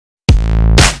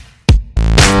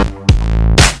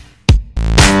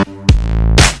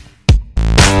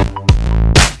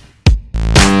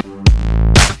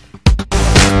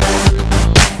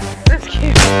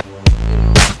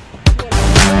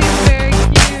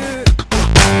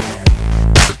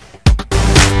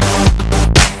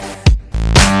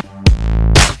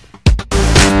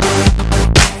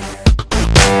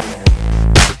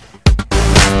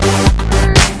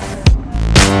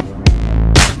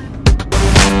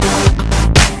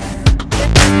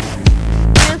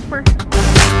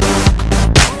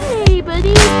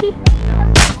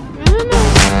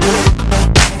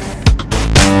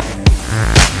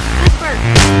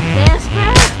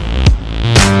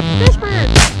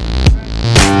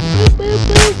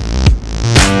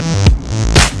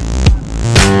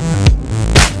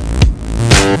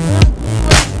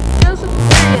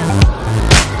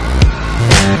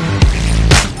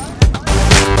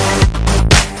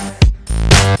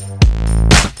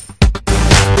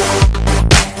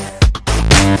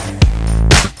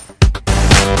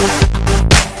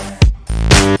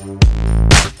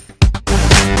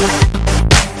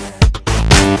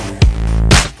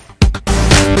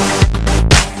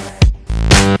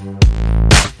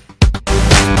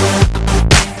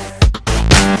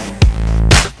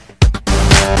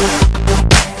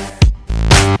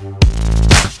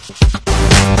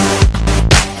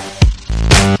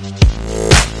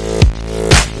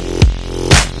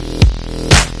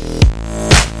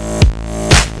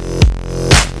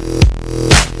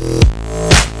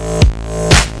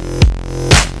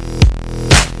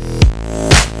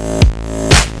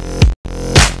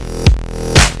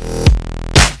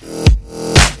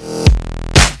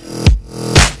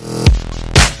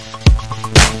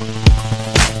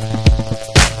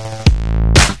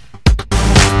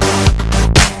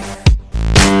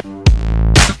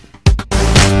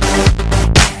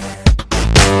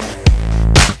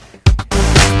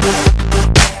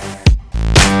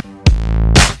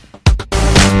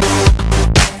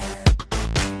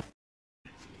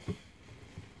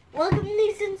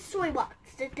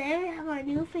our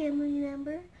new family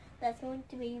member. That's going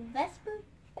to be Vesper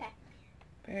Pac-Man.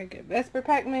 Very good. Vesper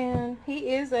Pac-Man.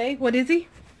 He is a, what is he?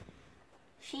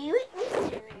 Shiba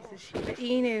Inu. He's a Shiba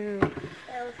Inu.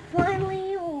 So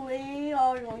finally, we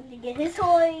are going to get his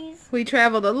toys. We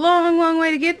traveled a long, long way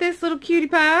to get this little cutie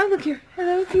pie. Look here.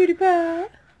 Hello, cutie pie.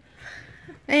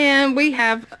 And we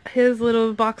have his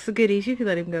little box of goodies. You can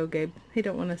let him go, Gabe. He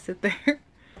don't want to sit there.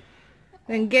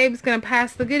 And Gabe's going to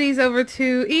pass the goodies over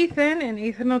to Ethan, and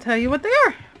Ethan will tell you what they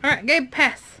are. Alright, Gabe,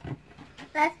 pass.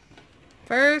 That's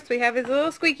First, we have his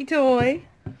little squeaky toy.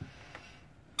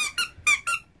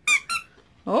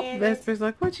 Oh, and Vesper's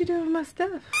like, what you doing with my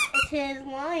stuff? it's his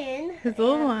lion. His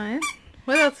little lion.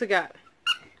 What else we got?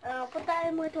 Put that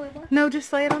in my toy box. No,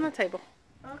 just lay it on the table.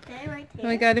 Okay, right And there.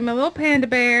 we got him a little panda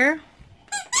bear.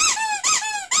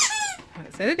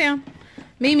 Set it down.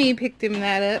 Mimi picked him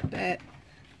that up at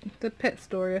the pet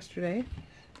store yesterday.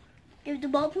 Give the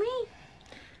ball to me.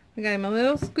 We got him a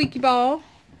little squeaky ball.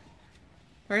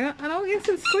 Or not, I don't guess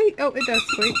it squeak. Oh, it does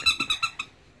squeak.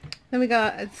 Then we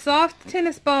got a soft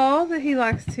tennis ball that he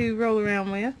likes to roll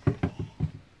around with.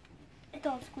 It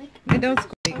don't squeak. It don't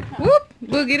squeak. Whoop!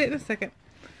 We'll get it in a second.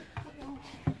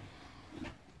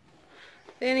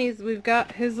 Then we've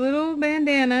got his little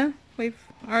bandana.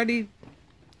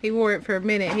 He wore it for a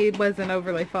minute. He wasn't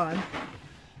overly fond.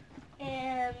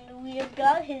 And we have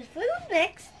got his food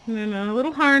next. And then a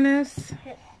little harness.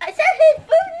 I said his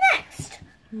food next.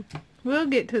 We'll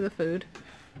get to the food.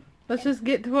 Let's just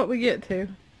get to what we get to.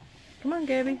 Come on,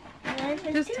 Gabby. And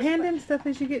then Just hand him stuff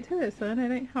as you get to it, son.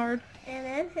 It ain't hard. And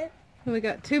then And we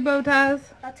got 2 bow ties.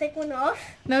 I'll take one off.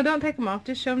 No, don't take them off.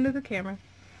 Just show them to the camera.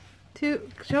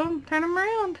 Show them. Turn them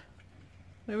around.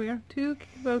 There we are. 2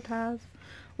 bow ties.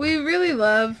 We really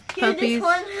love Here's puppies. this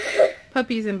one.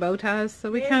 Puppies and bow ties,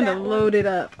 so we Here's kind of that one. loaded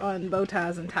up on bow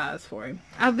ties and ties for him.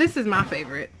 This is my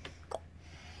favorite.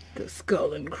 The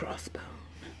skull and crossbone.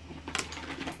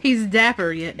 He's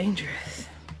dapper yet dangerous.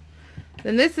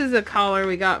 Then this is a collar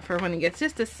we got for when he gets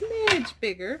just a smidge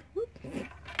bigger. Whoop.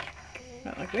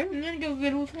 Not like that. I'm gonna go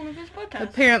good with one of his bow ties.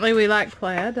 Apparently we like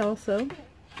plaid also.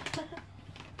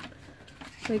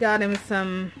 We got him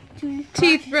some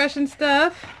teeth brushing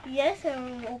stuff. Yes,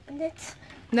 and opened it.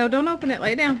 No, don't open it.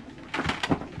 Lay down.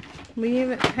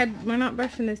 We're not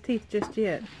brushing his teeth just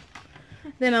yet.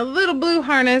 Then a little blue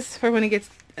harness for when he gets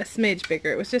a smidge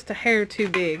bigger. It was just a hair too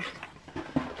big.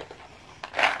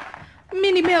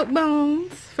 Mini milk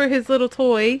bones for his little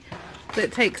toy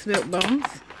that takes milk bones.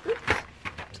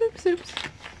 Oops. Oops.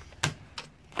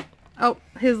 Oh,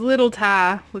 his little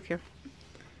tie. Look here.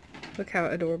 Look how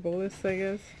adorable this thing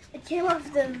is. It came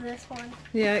off this one.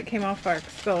 Yeah, it came off our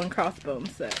skull and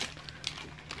crossbones set.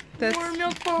 That's More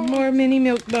milk bones. more mini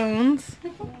milk bones.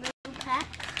 Pack.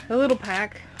 A little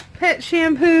pack. Pet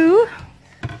shampoo.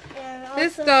 And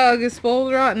This also, dog is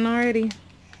spoiled rotten already.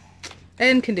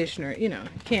 And conditioner. You know,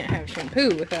 you can't have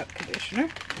shampoo without conditioner.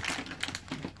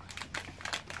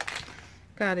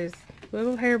 Got his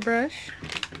little hairbrush.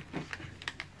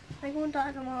 I'm going to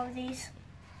dodge on all of these.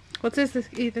 What's this,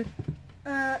 Ethan?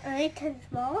 A tennis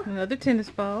ball. Another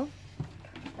tennis ball.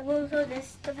 I'm going to throw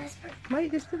this to Vesper.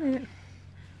 Wait just a minute.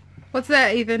 What's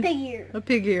that, Ethan? Pig ear. A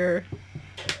pig ear.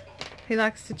 He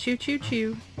likes to chew, chew,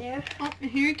 chew. There. Oh,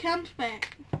 and here he comes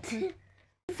back.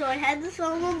 So I had this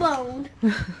on my bone.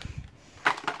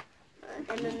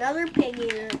 And another pig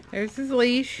ear. There's his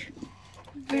leash.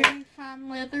 Very fine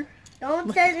leather.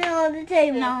 Don't set it on the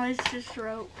table. No, it's just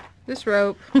rope. This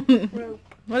rope. Rope.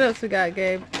 What else we got,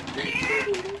 Gabe?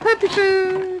 Puppy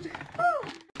food.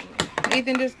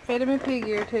 Ethan just fed him a pig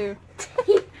ear too.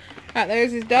 Alright,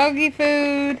 there's his doggy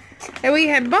food. And we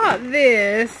had bought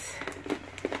this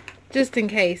just in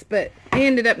case, but he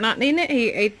ended up not needing it. He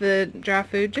ate the dry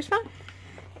food just fine.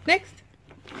 Next.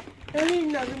 I need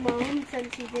another bone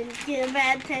since he didn't get a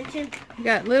bad attention. We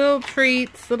got little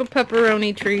treats, little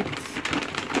pepperoni treats.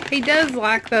 He does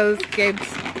like those. Gabe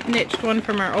snitched one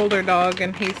from our older dog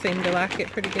and he seemed to like it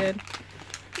pretty good.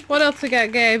 What else we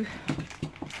got, Gabe?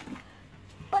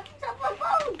 What's up my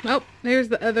bone? Oh, there's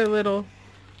the other little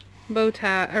bow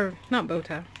tie, or not bow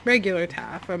tie, regular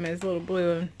tie from his little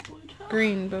blue and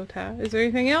green bow tie. Is there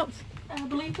anything else? I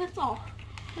believe that's all.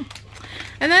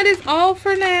 And that is all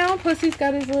for now. Pussy's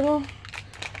got his little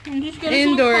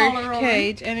indoor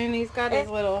cage, and then he's got his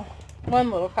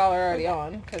one little collar already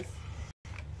on, because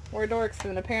we're dorks,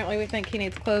 and apparently we think he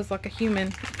needs clothes like a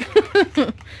human.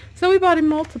 So we bought him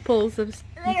multiples of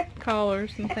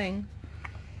collars and things.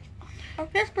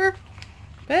 Vesper.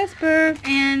 Vesper.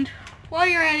 And while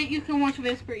you're at it, you can watch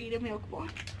Vesper eat a milk bar.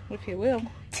 If you will.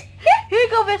 Here you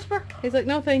go, Vesper. He's like,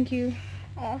 no thank you.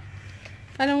 Oh.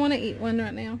 I don't want to eat one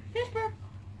right now. Vesper.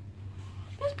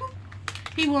 Vesper.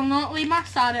 He will not leave my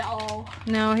side at all.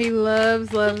 No, he loves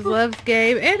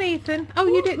Gabe and Ethan. Oh,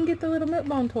 you didn't get the little milk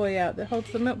bone toy out that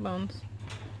holds the milk bones.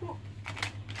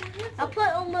 I'll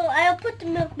put the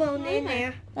milk bone in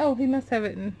there. Oh, he must have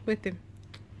it with him.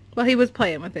 Well, he was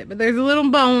playing with it, but there's a little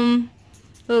bone,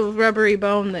 little rubbery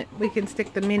bone that we can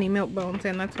stick the mini milk bones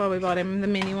in. That's why we bought him the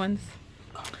mini ones.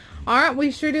 Alright,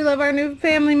 we sure do love our new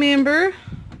family member.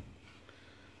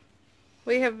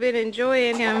 We have been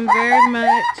enjoying him very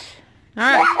much.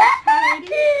 Alright.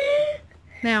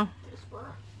 Now.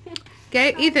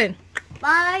 Okay, Ethan.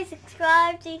 Bye,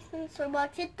 subscribe, Ethan, so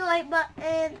much. Hit the like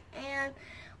button, and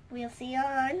we'll see you on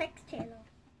our next channel.